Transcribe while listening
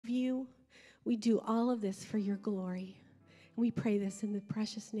We do all of this for your glory. And we pray this in the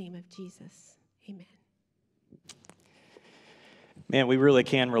precious name of Jesus. Amen. Man, we really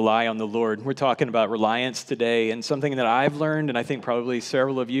can rely on the Lord. We're talking about reliance today, and something that I've learned, and I think probably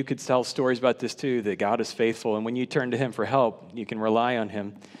several of you could tell stories about this too, that God is faithful, and when you turn to Him for help, you can rely on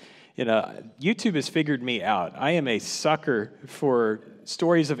Him. You know, YouTube has figured me out. I am a sucker for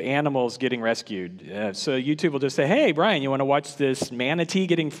stories of animals getting rescued. So YouTube will just say, hey, Brian, you want to watch this manatee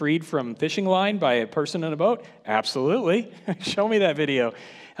getting freed from fishing line by a person in a boat? Absolutely. Show me that video.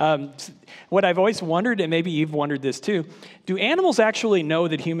 What I've always wondered, and maybe you've wondered this too, do animals actually know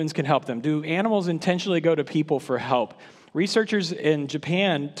that humans can help them? Do animals intentionally go to people for help? Researchers in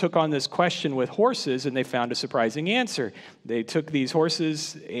Japan took on this question with horses, and they found a surprising answer. They took these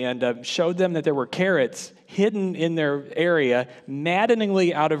horses and showed them that there were carrots hidden in their area,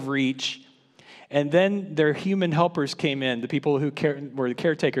 maddeningly out of reach, and then their human helpers came in, the people who were the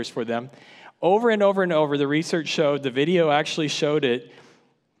caretakers for them. Over and over and over, the research showed, the video actually showed it,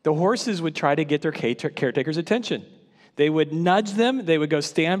 the horses would try to get their caretakers' attention. They would nudge them, they would go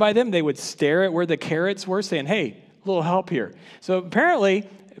stand by them, they would stare at where the carrots were, saying, hey, a little help here. So apparently,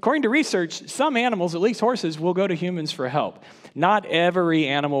 according to research, some animals, at least horses, will go to humans for help. Not every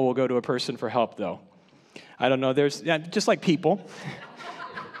animal will go to a person for help, though. I don't know, just like people.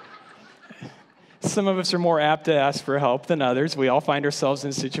 Some of us are more apt to ask for help than others. We all find ourselves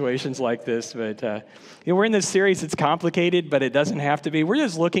in situations like this, but we're in this series. It's complicated, but it doesn't have to be. We're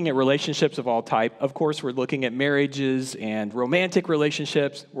just looking at relationships of all type. Of course, we're looking at marriages and romantic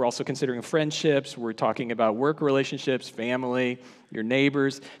relationships. We're also considering friendships. We're talking about work relationships, family, your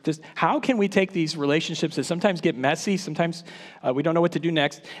neighbors. Just how can we take these relationships that sometimes get messy, sometimes we don't know what to do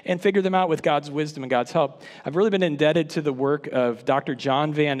next, and figure them out with God's wisdom and God's help. I've really been indebted to the work of Dr.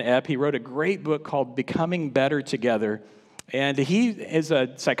 John Van Epp. He wrote a great book called Becoming Better Together. And he is a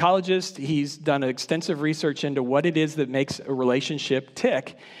psychologist. He's done extensive research into what it is that makes a relationship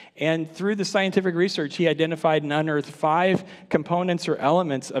tick. And through the scientific research, he identified and unearthed 5 components or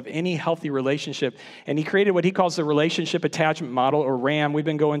elements of any healthy relationship. And he created what he calls the relationship attachment model, or RAM. We've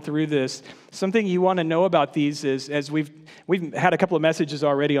been going through this. Something you want to know about these is, as we've had a couple of messages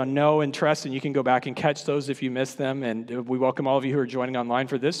already on know and trust, and you can go back and catch those if you missed them. And we welcome all of you who are joining online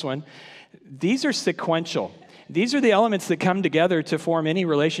for this one. These are sequential. These are the elements that come together to form any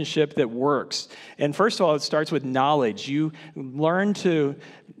relationship that works. And first of all, it starts with knowledge. You learn to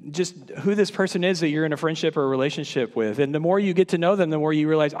just who this person is that you're in a friendship or a relationship with. And the more you get to know them, the more you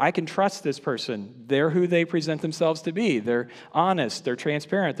realize, I can trust this person. They're who they present themselves to be. They're honest, they're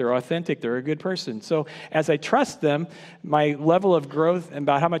transparent, they're authentic, they're a good person. So as I trust them, my level of growth and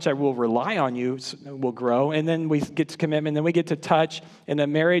about how much I will rely on you will grow. And then we get to commitment, then we get to touch. In a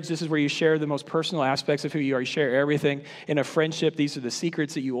marriage, this is where you share the most personal aspects of who you are. You share everything. In a friendship, these are the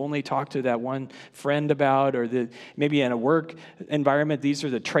secrets that you only talk to that one friend about, or maybe in a work environment, these are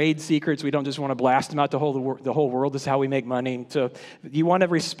the trade secrets. We don't just want to blast them out to the whole world. This is how we make money. So you want to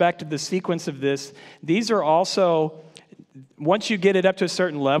respect the sequence of this. These are also, once you get it up to a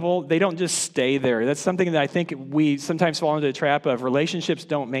certain level, they don't just stay there. That's something that I think we sometimes fall into the trap of. Relationships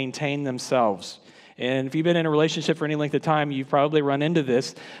don't maintain themselves. And if you've been in a relationship for any length of time, you've probably run into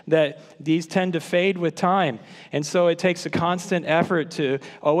this, that these tend to fade with time. And so it takes a constant effort to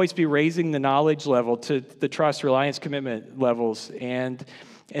always be raising the knowledge level to the trust, reliance, commitment levels. And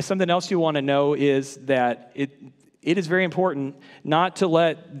something else you want to know is that it is very important not to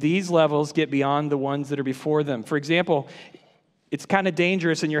let these levels get beyond the ones that are before them. For example, it's kind of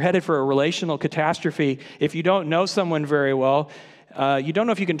dangerous and you're headed for a relational catastrophe if you don't know someone very well. You don't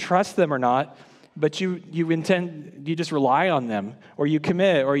know if you can trust them or not, but you just rely on them, or you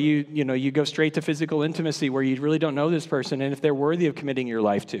commit, or you go straight to physical intimacy where you really don't know this person and if they're worthy of committing your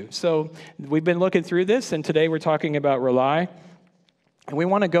life to. So we've been looking through this, and today we're talking about rely. And we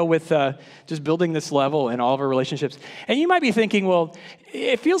want to go with just building this level in all of our relationships. And you might be thinking, well,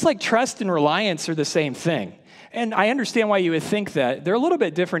 it feels like trust and reliance are the same thing. And I understand why you would think that. They're a little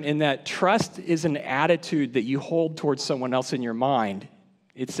bit different in that trust is an attitude that you hold towards someone else in your mind.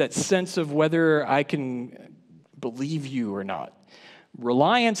 It's that sense of whether I can believe you or not.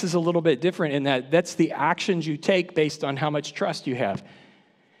 Reliance is a little bit different in that that's the actions you take based on how much trust you have.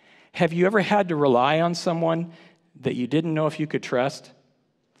 Have you ever had to rely on someone that you didn't know if you could trust?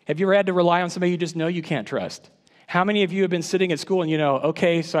 Have you ever had to rely on somebody you just know you can't trust? How many of you have been sitting at school and you know,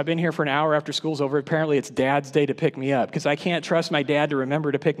 okay, so I've been here for an hour after school's over. Apparently it's Dad's day to pick me up because I can't trust my dad to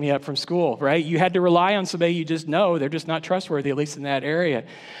remember to pick me up from school, right? You had to rely on somebody you just know. They're just not trustworthy, at least in that area.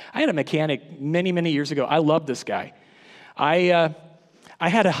 I had a mechanic many, many years ago. I loved this guy. I I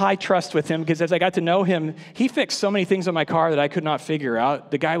had a high trust with him because as I got to know him, he fixed so many things on my car that I could not figure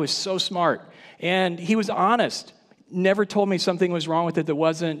out. The guy was so smart, and he was honest. Never told me something was wrong with it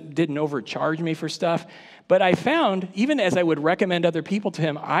that didn't overcharge me for stuff. But I found, even as I would recommend other people to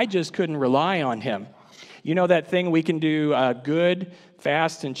him, I just couldn't rely on him. You know that thing we can do good,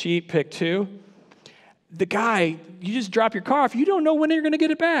 fast, and cheap, pick two? The guy, you just drop your car off, you don't know when you're going to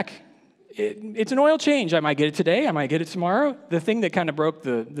get it back. It's an oil change. I might get it today. I might get it tomorrow. The thing that kind of broke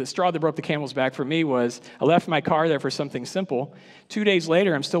the straw that broke the camel's back for me was I left my car there for something simple. 2 days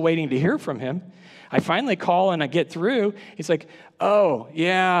later, I'm still waiting to hear from him. I finally call and I get through. He's like, oh,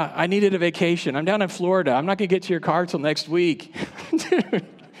 yeah, I needed a vacation. I'm down in Florida. I'm not going to get to your car till next week. Dude.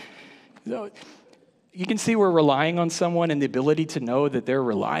 So, you can see we're relying on someone, and the ability to know that they're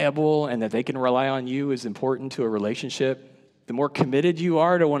reliable and that they can rely on you is important to a relationship. The more committed you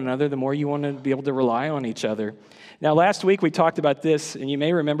are to one another, the more you want to be able to rely on each other. Now, last week we talked about this, and you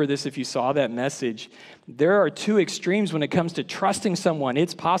may remember this if you saw that message. There are two extremes when it comes to trusting someone.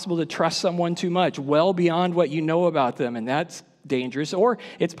 It's possible to trust someone too much, well beyond what you know about them, and that's dangerous. Or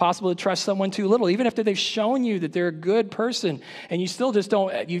it's possible to trust someone too little, even after they've shown you that they're a good person, and you still just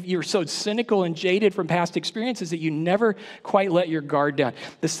don't, you're so cynical and jaded from past experiences that you never quite let your guard down.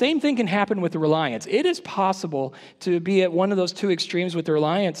 The same thing can happen with the reliance. It is possible to be at one of those two extremes with the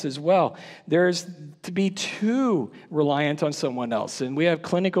reliance as well. There's to be too reliant on someone else, and we have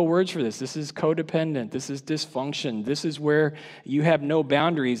clinical words for this. This is codependent. This is dysfunction. This is where you have no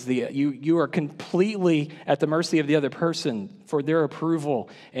boundaries. You are completely at the mercy of the other person for their approval,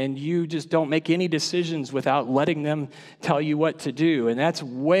 and you just don't make any decisions without letting them tell you what to do, and that's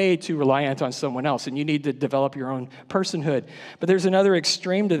way too reliant on someone else, and you need to develop your own personhood. But there's another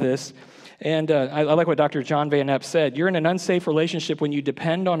extreme to this, and I like what Dr. John Van Epp said. You're in an unsafe relationship when you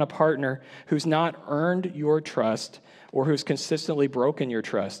depend on a partner who's not earned your trust or who's consistently broken your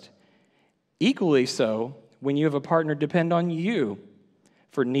trust. Equally so, when you have a partner depend on you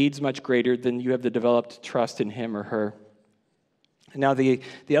for needs much greater than you have the developed trust in him or her. Now, the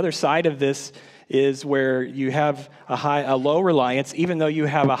other side of this is where you have a low reliance, even though you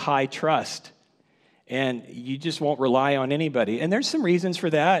have a high trust. And you just won't rely on anybody. And there's some reasons for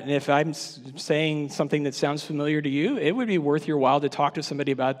that. And if I'm saying something that sounds familiar to you, it would be worth your while to talk to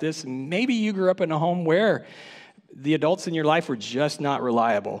somebody about this. Maybe you grew up in a home where the adults in your life were just not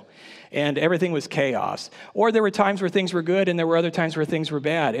reliable, and everything was chaos. Or there were times where things were good, and there were other times where things were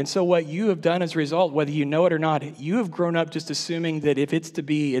bad. And so what you have done as a result, whether you know it or not, you have grown up just assuming that if it's to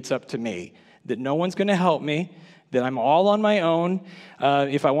be, it's up to me, that no one's going to help me, that I'm all on my own.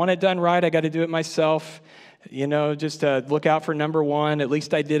 If I want it done right, I got to do it myself. You know, just look out for number one. At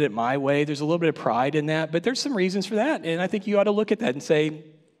least I did it my way. There's a little bit of pride in that, but there's some reasons for that. And I think you ought to look at that and say,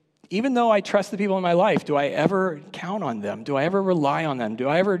 even though I trust the people in my life, do I ever count on them? Do I ever rely on them? Do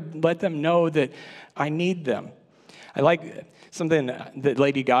I ever let them know that I need them? I like something that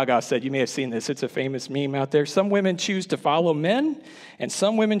Lady Gaga said. You may have seen this. It's a famous meme out there. Some women choose to follow men, and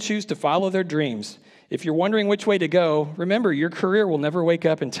some women choose to follow their dreams. If you're wondering which way to go, remember, your career will never wake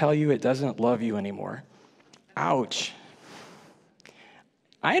up and tell you it doesn't love you anymore. Ouch.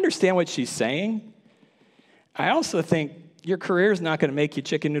 I understand what she's saying. I also think your career is not going to make you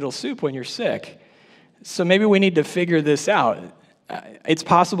chicken noodle soup when you're sick. So maybe we need to figure this out. It's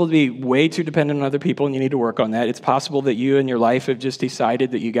possible to be way too dependent on other people, and you need to work on that. It's possible that you in your life have just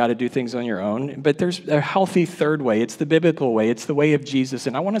decided that you got to do things on your own. But there's a healthy third way. It's the biblical way. It's the way of Jesus,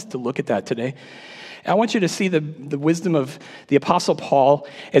 and I want us to look at that today. I want you to see the wisdom of the Apostle Paul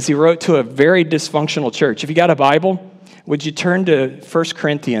as he wrote to a very dysfunctional church. If you got a Bible, would you turn to 1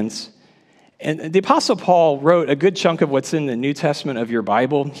 Corinthians? And the Apostle Paul wrote a good chunk of what's in the New Testament of your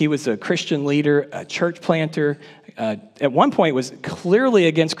Bible. He was a Christian leader, a church planter. At one point was clearly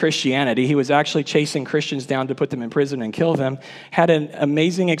against Christianity. He was actually chasing Christians down to put them in prison and kill them. Had an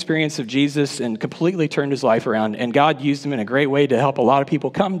amazing experience of Jesus and completely turned his life around. And God used him in a great way to help a lot of people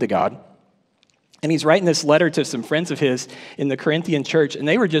come to God. And he's writing this letter to some friends of his in the Corinthian church, and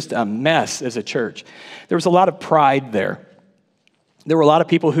they were just a mess as a church. There was a lot of pride there. There were a lot of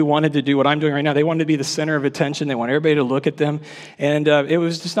people who wanted to do what I'm doing right now. They wanted to be the center of attention. They wanted everybody to look at them. And it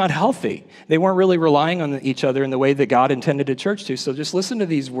was just not healthy. They weren't really relying on each other in the way that God intended a church to. So just listen to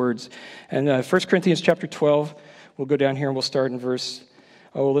these words. And 1 Corinthians chapter 12, we'll go down here and we'll start in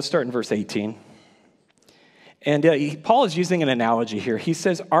let's start in verse 18. And Paul is using an analogy here. He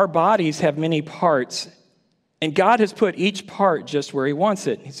says, our bodies have many parts, and God has put each part just where he wants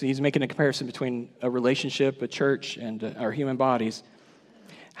it. So he's making a comparison between a relationship, a church, and our human bodies.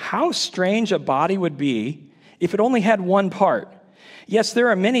 How strange a body would be if it only had one part. Yes, there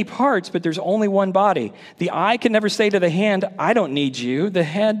are many parts, but there's only one body. The eye can never say to the hand, I don't need you. The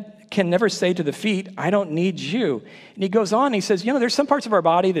head can never say to the feet, I don't need you. And he goes on, he says, there's some parts of our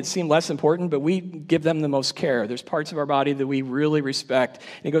body that seem less important, but we give them the most care. There's parts of our body that we really respect.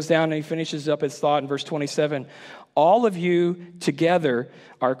 And he goes down and he finishes up his thought in verse 27. All of you together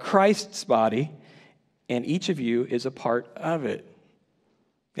are Christ's body, and each of you is a part of it.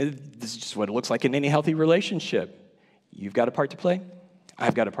 This is just what it looks like in any healthy relationship. You've got a part to play.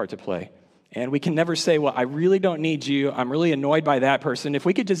 I've got a part to play. And we can never say, well, I really don't need you. I'm really annoyed by that person. If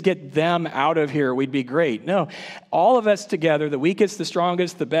we could just get them out of here, we'd be great. No, all of us together, the weakest, the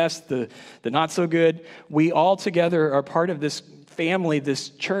strongest, the best, the not so good, we all together are part of this family, this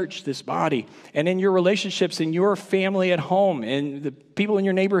church, this body. And in your relationships, in your family at home, and the people in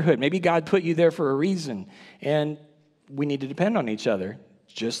your neighborhood, maybe God put you there for a reason. And we need to depend on each other,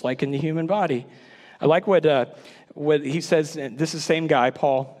 just like in the human body. I like what he says. This is the same guy,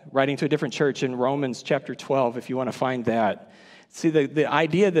 Paul, writing to a different church in Romans chapter 12, if you want to find that. See, the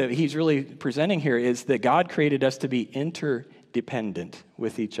idea that he's really presenting here is that God created us to be interdependent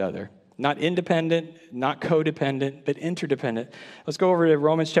with each other. Not independent, not codependent, but interdependent. Let's go over to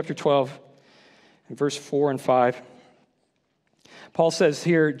Romans chapter 12, verse 4 and 5. Paul says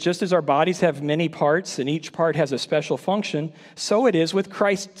here, just as our bodies have many parts and each part has a special function, so it is with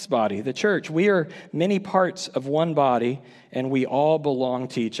Christ's body, the church. We are many parts of one body, and we all belong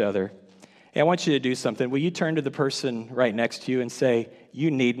to each other. And I want you to do something. Will you turn to the person right next to you and say,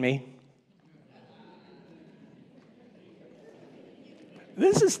 you need me?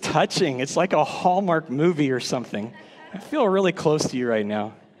 This is touching. It's like a Hallmark movie or something. I feel really close to you right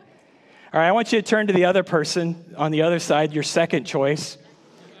now. All right, I want you to turn to the other person on the other side, your second choice,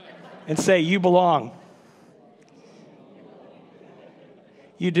 and say, you belong.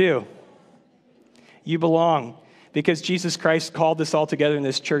 You do. You belong. Because Jesus Christ called us all together in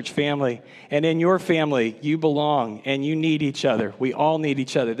this church family. And in your family, you belong, and you need each other. We all need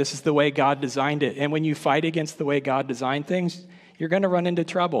each other. This is the way God designed it. And when you fight against the way God designed things, you're going to run into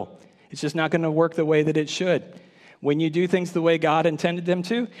trouble. It's just not going to work the way that it should. When you do things the way God intended them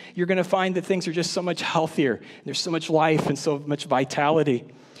to, you're going to find that things are just so much healthier. There's so much life and so much vitality.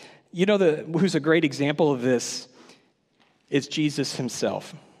 You know who's a great example of this is Jesus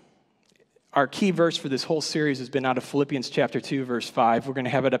himself. Our key verse for this whole series has been out of Philippians chapter 2, verse 5. We're going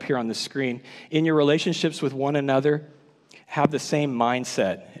to have it up here on the screen. In your relationships with one another, have the same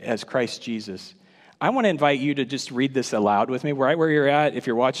mindset as Christ Jesus. I want to invite you to just read this aloud with me. Right where you're at, if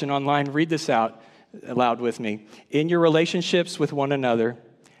you're watching online, read this out aloud with me. In your relationships with one another,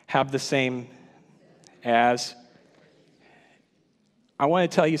 have the same as. I want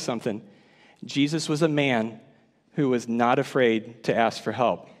to tell you something. Jesus was a man who was not afraid to ask for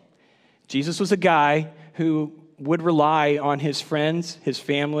help. Jesus was a guy who would rely on his friends, his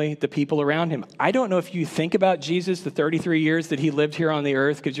family, the people around him. I don't know if you think about Jesus, the 33 years that he lived here on the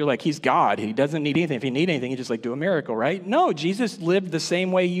earth, because you're like, he's God. He doesn't need anything. If he needed anything, he'd just like do a miracle, right? No, Jesus lived the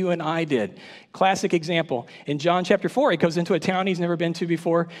same way you and I did. Classic example. In John chapter 4, he goes into a town he's never been to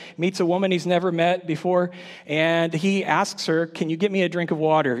before, meets a woman he's never met before, and he asks her, can you get me a drink of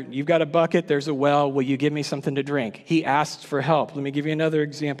water? You've got a bucket, there's a well, will you give me something to drink? He asks for help. Let me give you another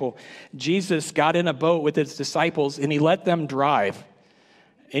example. Jesus got in a boat with his disciples, and he let them drive.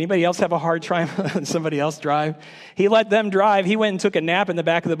 Anybody else have a hard time letting somebody else drive? He let them drive. He went and took a nap in the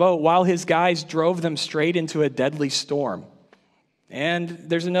back of the boat while his guys drove them straight into a deadly storm. And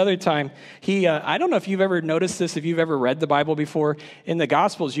there's another time, I don't know if you've ever noticed this, if you've ever read the Bible before. In the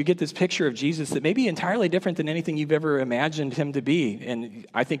Gospels, you get this picture of Jesus that may be entirely different than anything you've ever imagined him to be. And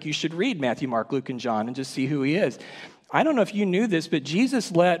I think you should read Matthew, Mark, Luke, and John and just see who he is. I don't know if you knew this, but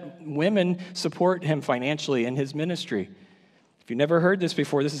Jesus let women support him financially in his ministry. If you've never heard this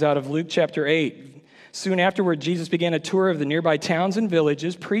before, this is out of Luke chapter 8. Soon afterward, Jesus began a tour of the nearby towns and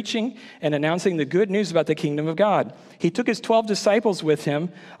villages, preaching and announcing the good news about the kingdom of God. He took his 12 disciples with him,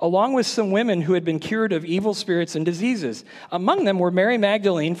 along with some women who had been cured of evil spirits and diseases. Among them were Mary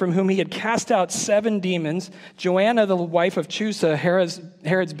Magdalene, from whom he had cast out 7 demons, Joanna, the wife of Chusa,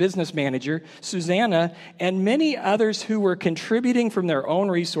 Herod's business manager, Susanna, and many others who were contributing from their own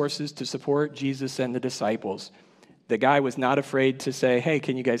resources to support Jesus and the disciples. The guy was not afraid to say, hey,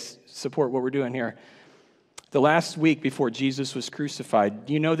 can you guys support what we're doing here? The last week before Jesus was crucified,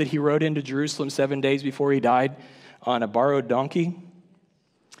 do you know that he rode into Jerusalem 7 days before he died on a borrowed donkey?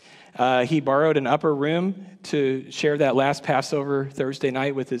 He borrowed an upper room to share that last Passover Thursday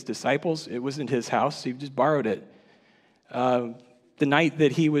night with his disciples. It wasn't his house. He just borrowed it. The night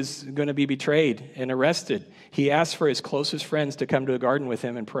that he was going to be betrayed and arrested, he asked for his closest friends to come to a garden with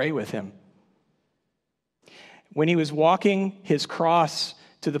him and pray with him. When he was walking his cross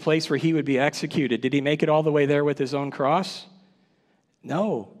to the place where he would be executed, did he make it all the way there with his own cross?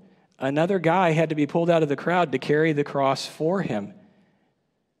 No. Another guy had to be pulled out of the crowd to carry the cross for him.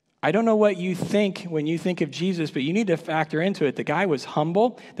 I don't know what you think when you think of Jesus, but you need to factor into it. The guy was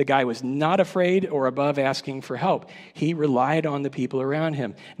humble. The guy was not afraid or above asking for help. He relied on the people around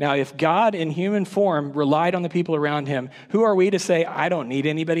him. Now, if God in human form relied on the people around him, who are we to say, I don't need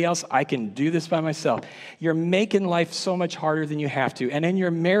anybody else? I can do this by myself. You're making life so much harder than you have to. And in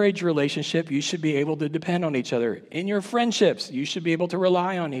your marriage relationship, you should be able to depend on each other. In your friendships, you should be able to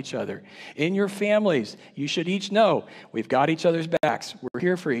rely on each other. In your families, you should each know we've got each other's backs. We're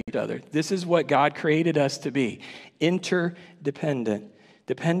here for each other. This is what God created us to be, interdependent,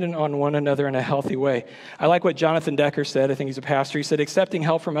 dependent on one another in a healthy way. I like what Jonathan Decker said. I think he's a pastor. He said, accepting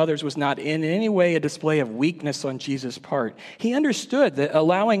help from others was not in any way a display of weakness on Jesus' part. He understood that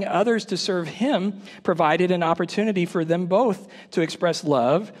allowing others to serve him provided an opportunity for them both to express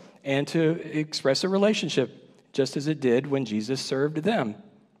love and to express a relationship, just as it did when Jesus served them.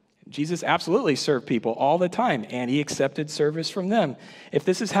 Jesus absolutely served people all the time, and he accepted service from them. If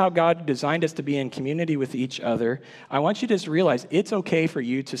this is how God designed us to be in community with each other, I want you to just realize it's okay for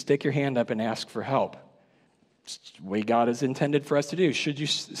you to stick your hand up and ask for help. It's the way God has intended for us to do. Should you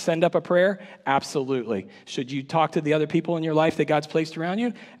send up a prayer? Absolutely. Should you talk to the other people in your life that God's placed around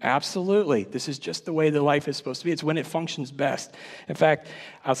you? Absolutely. This is just the way the life is supposed to be. It's when it functions best. In fact,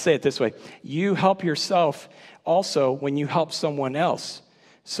 I'll say it this way. You help yourself also when you help someone else.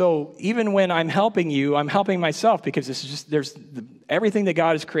 So even when I'm helping you, I'm helping myself because this is just, everything that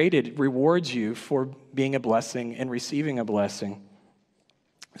God has created rewards you for being a blessing and receiving a blessing.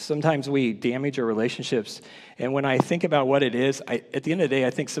 Sometimes we damage our relationships, and when I think about what it is, at the end of the day, I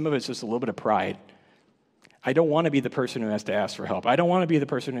think some of it's just a little bit of pride. I don't want to be the person who has to ask for help. I don't want to be the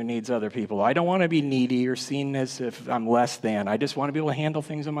person who needs other people. I don't want to be needy or seen as if I'm less than. I just want to be able to handle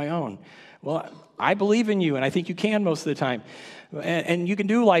things on my own. Well, I believe in you, and I think you can most of the time. And you can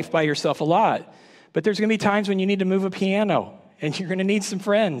do life by yourself a lot. But there's going to be times when you need to move a piano, and you're going to need some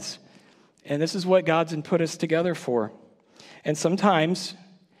friends. And this is what God's put us together for. And sometimes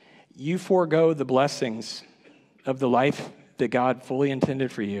you forego the blessings of the life that God fully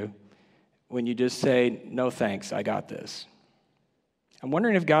intended for you when you just say, no thanks, I got this. I'm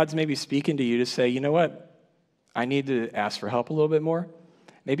wondering if God's maybe speaking to you to say, you know what, I need to ask for help a little bit more.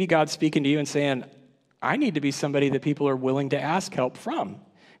 Maybe God's speaking to you and saying, I need to be somebody that people are willing to ask help from.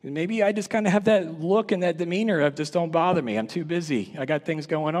 And maybe I just kind of have that look and that demeanor of just don't bother me. I'm too busy. I got things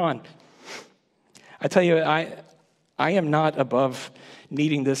going on. I tell you, I am not above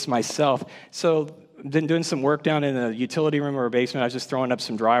needing this myself. So been doing some work down in the utility room or basement. I was just throwing up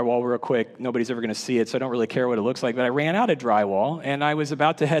some drywall real quick. Nobody's ever going to see it, so I don't really care what it looks like. But I ran out of drywall, and I was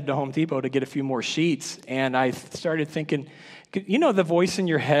about to head to Home Depot to get a few more sheets. And I started thinking, you know the voice in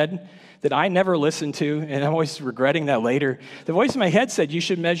your head that I never listened to, and I'm always regretting that later. The voice in my head said, you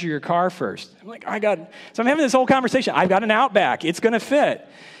should measure your car first. I'm like, so I'm having this whole conversation. I've got an Outback. It's going to fit.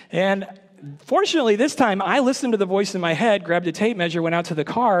 And fortunately, this time, I listened to the voice in my head, grabbed a tape measure, went out to the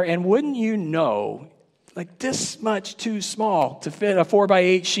car, and wouldn't you know, like this much too small to fit a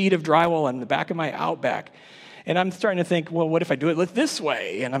 4x8 sheet of drywall on the back of my Outback. And I'm starting to think, well, what if I do it this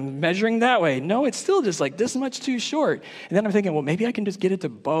way? And I'm measuring that way. No, it's still just like this much too short. And then I'm thinking, well, maybe I can just get it to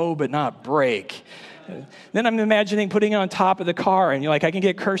bow but not break. Then I'm imagining putting it on top of the car, and you're like, I can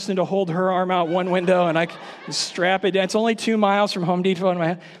get Kirsten to hold her arm out one window, and I can strap it down. It's only 2 miles from Home Depot in my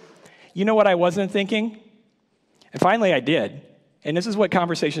head. You know what I wasn't thinking? And finally I did. And this is what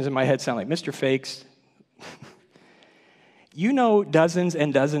conversations in my head sound like. Mr. Fakes, you know dozens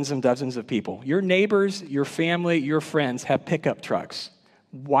and dozens and dozens of people. Your neighbors, your family, your friends have pickup trucks.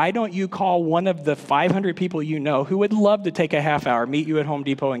 Why don't you call one of the 500 people you know who would love to take a half hour, meet you at Home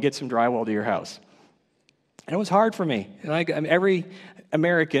Depot, and get some drywall to your house? And it was hard for me. Every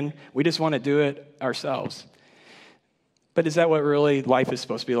American, we just want to do it ourselves. But is that what really life is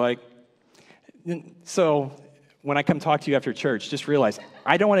supposed to be like? So when I come talk to you after church, just realize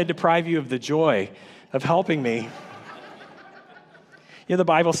I don't want to deprive you of the joy of helping me. You know, the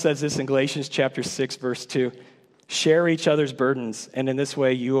Bible says this in Galatians chapter 6, verse 2. Share each other's burdens, and in this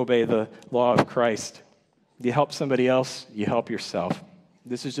way you obey the law of Christ. You help somebody else, you help yourself.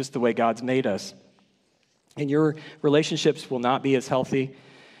 This is just the way God's made us. And your relationships will not be as healthy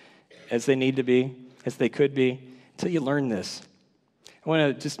as they need to be, as they could be, until you learn this. I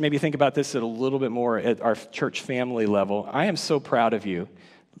want to just maybe think about this at a little bit more at our church family level. I am so proud of you.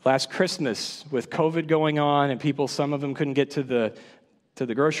 Last Christmas, with COVID going on and people, some of them couldn't get to to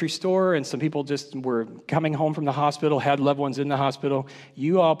the grocery store, and some people just were coming home from the hospital, had loved ones in the hospital.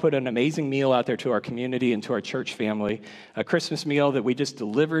 You all put an amazing meal out there to our community and to our church family, a Christmas meal that we just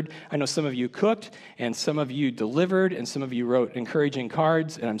delivered. I know some of you cooked, and some of you delivered, and some of you wrote encouraging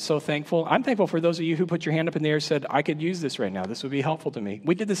cards, and I'm so thankful. I'm thankful for those of you who put your hand up in the air and said, I could use this right now. This would be helpful to me.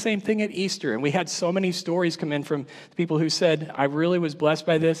 We did the same thing at Easter, and we had so many stories come in from people who said, I really was blessed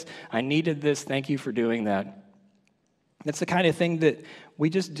by this. I needed this. Thank you for doing that. That's the kind of thing that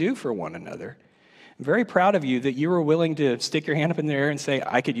we just do for one another. I'm very proud of you that you were willing to stick your hand up in the air and say,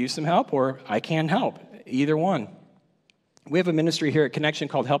 I could use some help, or I can help, either one. We have a ministry here at Connection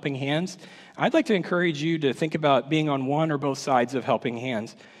called Helping Hands. I'd like to encourage you to think about being on one or both sides of Helping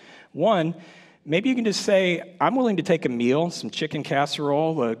Hands. One, maybe you can just say, I'm willing to take a meal, some chicken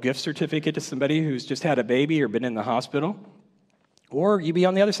casserole, a gift certificate to somebody who's just had a baby or been in the hospital. Or you be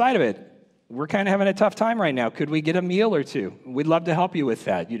on the other side of it. We're kind of having a tough time right now. Could we get a meal or two? We'd love to help you with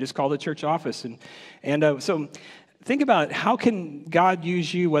that. You just call the church office. So think about how can God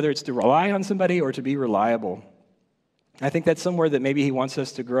use you, whether it's to rely on somebody or to be reliable. I think that's somewhere that maybe he wants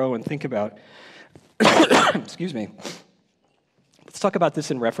us to grow and think about. Excuse me. Let's talk about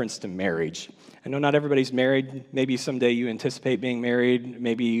this in reference to marriage. I know not everybody's married. Maybe someday you anticipate being married.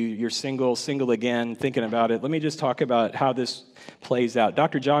 Maybe you're single again, thinking about it. Let me just talk about how this plays out.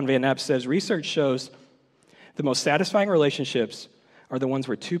 Dr. John Van Epp says, research shows the most satisfying relationships are the ones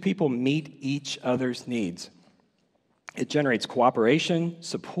where two people meet each other's needs. It generates cooperation,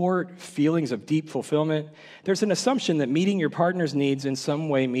 support, feelings of deep fulfillment. There's an assumption that meeting your partner's needs in some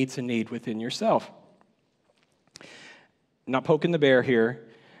way meets a need within yourself. I'm not poking the bear here.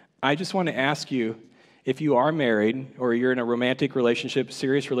 I just want to ask you, if you are married or you're in a romantic relationship,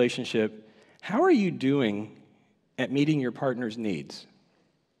 serious relationship, how are you doing at meeting your partner's needs?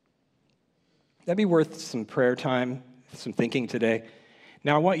 That'd be worth some prayer time, some thinking today.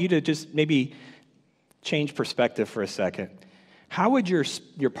 Now, I want you to just maybe change perspective for a second. How would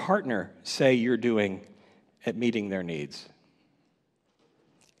your partner say you're doing at meeting their needs?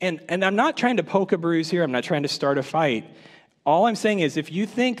 And I'm not trying to poke a bruise here. I'm not trying to start a fight. All I'm saying is if you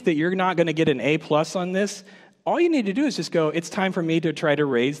think that you're not going to get an A+ on this, all you need to do is just go, it's time for me to try to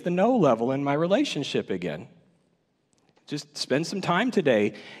raise the no level in my relationship again. Just spend some time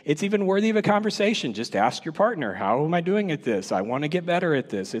today. It's even worthy of a conversation. Just ask your partner, how am I doing at this? I want to get better at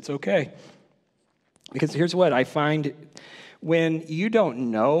this. It's okay. Because here's what I find. When you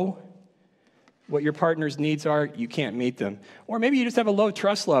don't know what your partner's needs are, you can't meet them. Or maybe you just have a low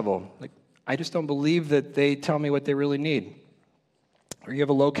trust level. Like, I just don't believe that they tell me what they really need. Or you have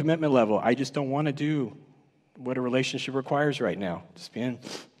a low commitment level. I just don't want to do what a relationship requires right now. Just being,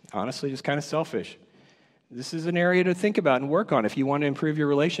 honestly, just kind of selfish. This is an area to think about and work on if you want to improve your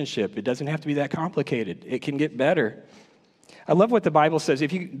relationship. It doesn't have to be that complicated. It can get better. I love what the Bible says.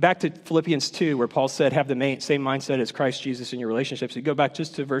 If you back to Philippians 2, where Paul said, have the same mindset as Christ Jesus in your relationships. You go back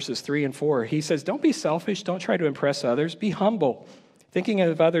just to verses 3 and 4. He says, don't be selfish. Don't try to impress others. Be humble, thinking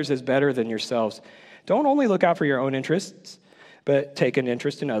of others as better than yourselves. Don't only look out for your own interests, but take an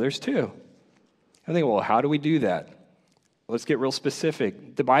interest in others too. I think, well, how do we do that? Let's get real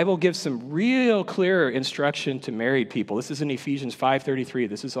specific. The Bible gives some real clear instruction to married people. This is in Ephesians 5:33.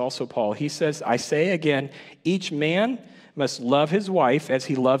 This is also Paul. He says, I say again, each man must love his wife as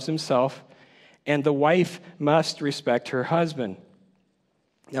he loves himself, and the wife must respect her husband.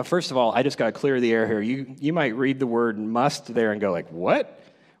 Now, first of all, I just got to clear the air here. You might read the word must there and go like, what?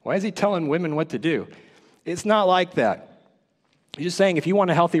 Why is he telling women what to do? It's not like that. He's just saying if you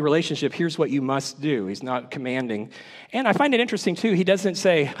want a healthy relationship, here's what you must do. He's not commanding. And I find it interesting, too. He doesn't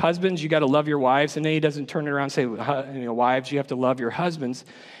say, husbands, you got to love your wives, and then he doesn't turn it around and say, wives, you have to love your husbands.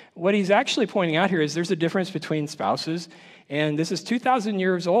 What he's actually pointing out here is there's a difference between spouses, and this is 2,000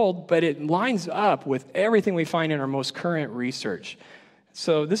 years old, but it lines up with everything we find in our most current research.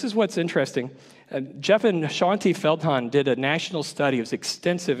 So this is what's interesting. Jeff and Shanti Feldhahn did a national study. It was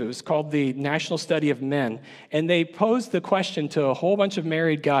extensive. It was called the National Study of Men. And they posed the question to a whole bunch of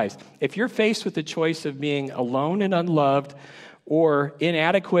married guys. If you're faced with the choice of being alone and unloved or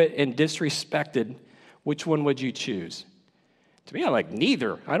inadequate and disrespected, which one would you choose? To me, I'm like,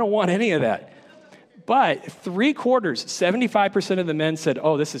 neither. I don't want any of that. But 3/4, 75% of the men said,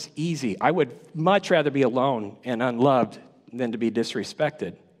 oh, this is easy. I would much rather be alone and unloved than to be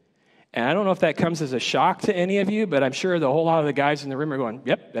disrespected. And I don't know if that comes as a shock to any of you, but I'm sure the whole lot of the guys in the room are going,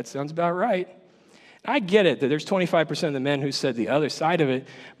 yep, that sounds about right. I get it that there's 25% of the men who said the other side of it.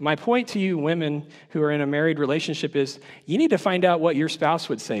 My point to you women who are in a married relationship is you need to find out what your spouse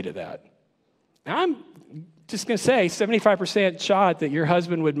would say to that. Now, I'm just going to say 75% shot that your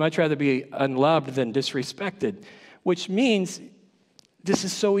husband would much rather be unloved than disrespected, which means This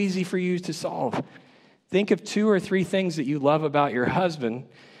is so easy for you to solve. Think of 2 or 3 things that you love about your husband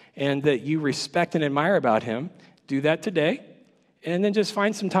and that you respect and admire about him. Do that today. And then just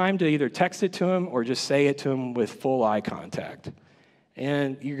find some time to either text it to him or just say it to him with full eye contact.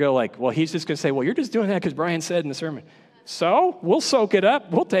 And you go like, well, he's just going to say, well, you're just doing that because Brian said in the sermon. So we'll soak it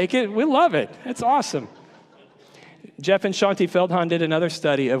up. We'll take it. We love it. It's awesome. Jeff and Shanti Feldhahn did another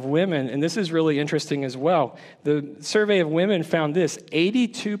study of women, and this is really interesting as well. The survey of women found this: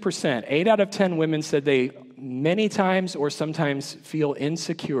 82%, 8 out of 10 women said they many times or sometimes feel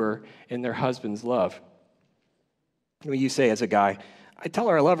insecure in their husband's love. When you say as a guy, I tell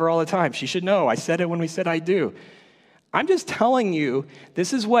her I love her all the time. She should know. I said it when we said I do. I'm just telling you,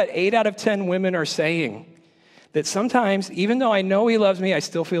 this is what 8 out of 10 women are saying. That sometimes, even though I know he loves me, I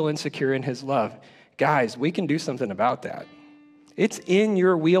still feel insecure in his love. Guys, we can do something about that. It's in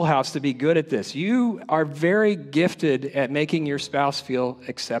your wheelhouse to be good at this. You are very gifted at making your spouse feel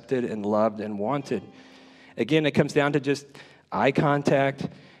accepted and loved and wanted. Again, it comes down to just eye contact.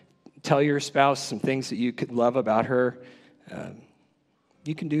 Tell your spouse some things that you could love about her.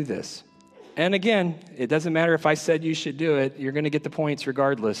 You can do this. And again, it doesn't matter if I said you should do it. You're going to get the points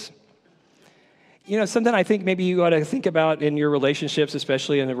regardless. You know, something I think maybe you ought to think about in your relationships,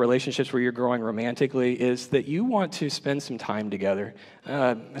 especially in the relationships where you're growing romantically, is that you want to spend some time together.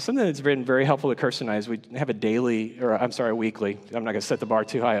 Something that's been very helpful to Kirsten and I is we have a weekly, I'm not going to set the bar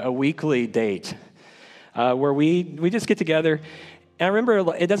too high, a weekly date where we just get together. And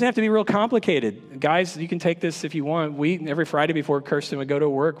remember, it doesn't have to be real complicated. Guys, you can take this if you want. Every Friday before Kirsten would go to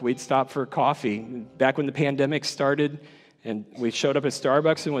work, we'd stop for coffee. Back when the pandemic started, and we showed up at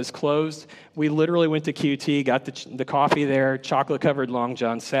Starbucks and was closed, we literally went to QT, got the coffee there, chocolate-covered Long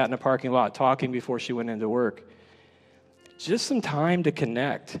John, sat in a parking lot talking before she went into work. Just some time to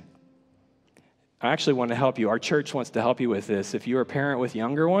connect. I actually want to help you. Our church wants to help you with this. If you're a parent with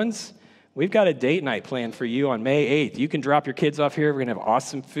younger ones, we've got a date night planned for you on May 8th. You can drop your kids off here. We're going to have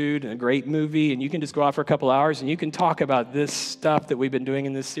awesome food and a great movie, and you can just go out for a couple hours, and you can talk about this stuff that we've been doing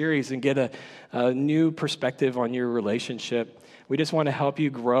in this series and get a new perspective on your relationship. We just want to help you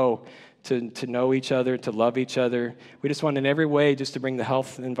grow to know each other, to love each other. We just want in every way just to bring the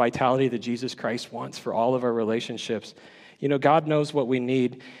health and vitality that Jesus Christ wants for all of our relationships. You know, God knows what we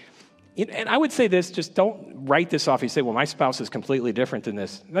need. And I would say this, just don't write this off. You say, well, my spouse is completely different than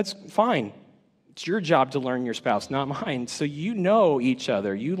this. That's fine. It's your job to learn your spouse, not mine. So you know each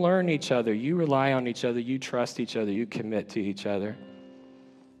other. You learn each other. You rely on each other. You trust each other. You commit to each other.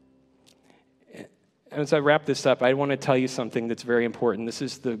 As I wrap this up, I want to tell you something that's very important.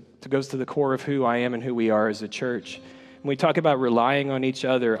 This goes to the core of who I am and who we are as a church. When we talk about relying on each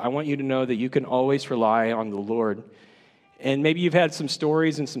other, I want you to know that you can always rely on the Lord. And maybe you've had some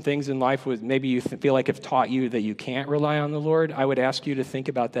stories and some things in life with maybe you feel like have taught you that you can't rely on the Lord. I would ask you to think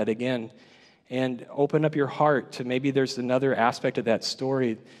about that again and open up your heart to maybe there's another aspect of that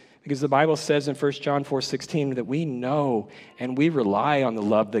story. Because the Bible says in 1 John 4:16 that we know and we rely on the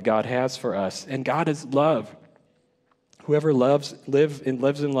love that God has for us. And God is love. Whoever lives in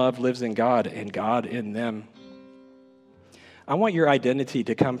love lives in God and God in them. I want your identity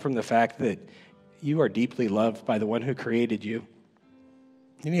to come from the fact that you are deeply loved by the one who created you.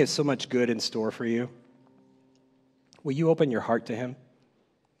 And he has so much good in store for you. Will you open your heart to him?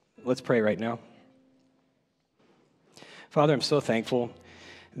 Let's pray right now. Father, I'm so thankful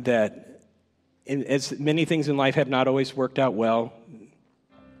that as many things in life have not always worked out well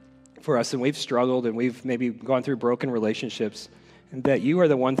for us, and we've struggled and we've maybe gone through broken relationships, and that you are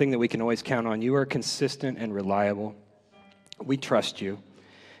the one thing that we can always count on. You are consistent and reliable. We trust you.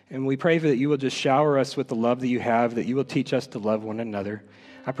 And we pray that you will just shower us with the love that you have, that you will teach us to love one another.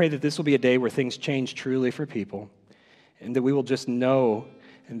 I pray that this will be a day where things change truly for people, and that we will just know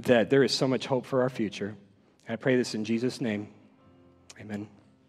that there is so much hope for our future. And I pray this in Jesus' name. Amen.